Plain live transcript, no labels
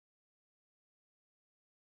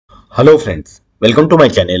Hello friends, welcome to my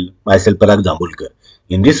channel, myself Parag Jambulkar.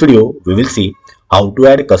 In this video, we will see how to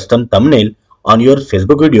add custom thumbnail on your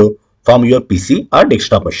Facebook video from your PC or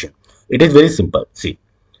desktop machine. It is very simple. See,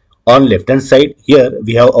 on left hand side here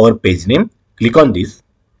we have our page name. Click on this.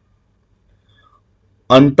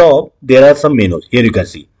 On top there are some menus. Here you can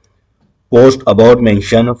see post, about,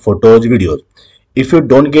 mention, photos, videos. If you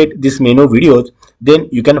don't get this menu videos, then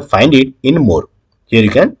you can find it in more. Here you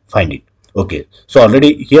can find it. Okay, so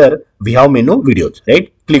already here we have menu videos,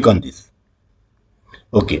 right? Click on this.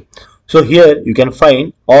 Okay, so here you can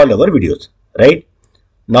find all our videos, right?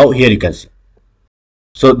 Now here you can see.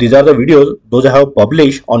 So these are the videos those I have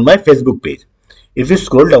published on my Facebook page. If you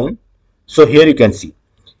scroll down, so here you can see.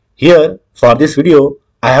 Here for this video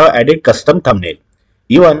I have added custom thumbnail.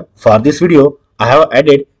 Even for this video I have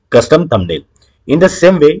added custom thumbnail. In the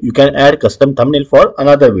same way you can add custom thumbnail for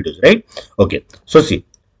another videos, right? Okay, so see,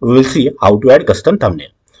 we will see how to add custom thumbnail.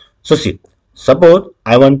 So see, suppose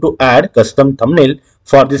I want to add custom thumbnail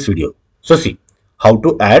for this video. So see how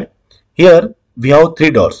to add. Here we have three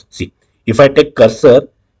dots. See, if I take cursor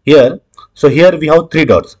here, so here we have three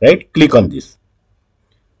dots, right? Click on this.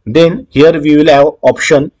 Then here we will have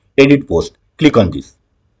option edit post. Click on this.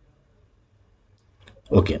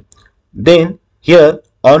 Okay. Then here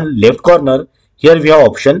on left corner, here we have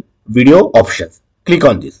option video options. Click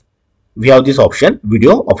on this. We have this option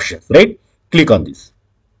video options, right? Click on this.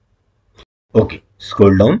 Okay.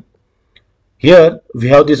 Scroll down. Here we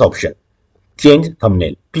have this option change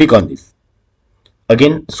thumbnail. Click on this.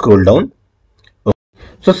 Again scroll down. Okay.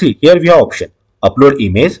 So see, here we have option upload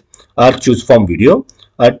image or choose from video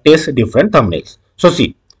or test different thumbnails. So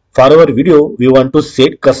see, for our video we want to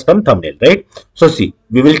set custom thumbnail, right? So see,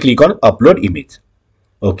 we will click on upload image.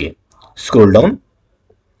 Okay, scroll down.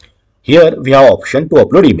 Here we have option to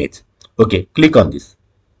upload image. Okay, click on this.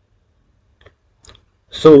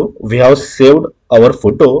 So we have saved our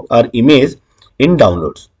photo or image in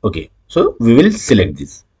downloads. Okay, so we will select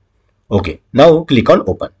this. Okay, now click on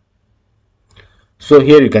open. So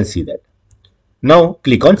here you can see that. Now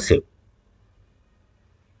click on save.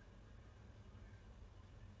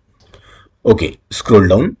 Okay, scroll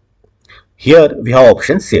down. Here we have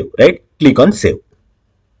option save, right? Click on save.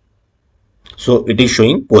 So it is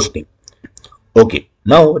showing posting. Okay,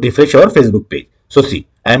 now refresh our Facebook page. So see,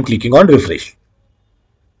 I am clicking on refresh.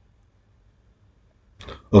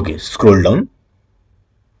 Okay, scroll down.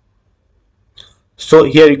 So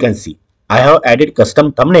here you can see, I have added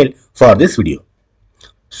custom thumbnail for this video.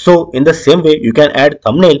 So in the same way, you can add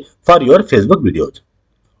thumbnail for your Facebook videos.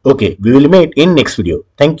 Okay, we will meet in next video.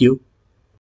 Thank you.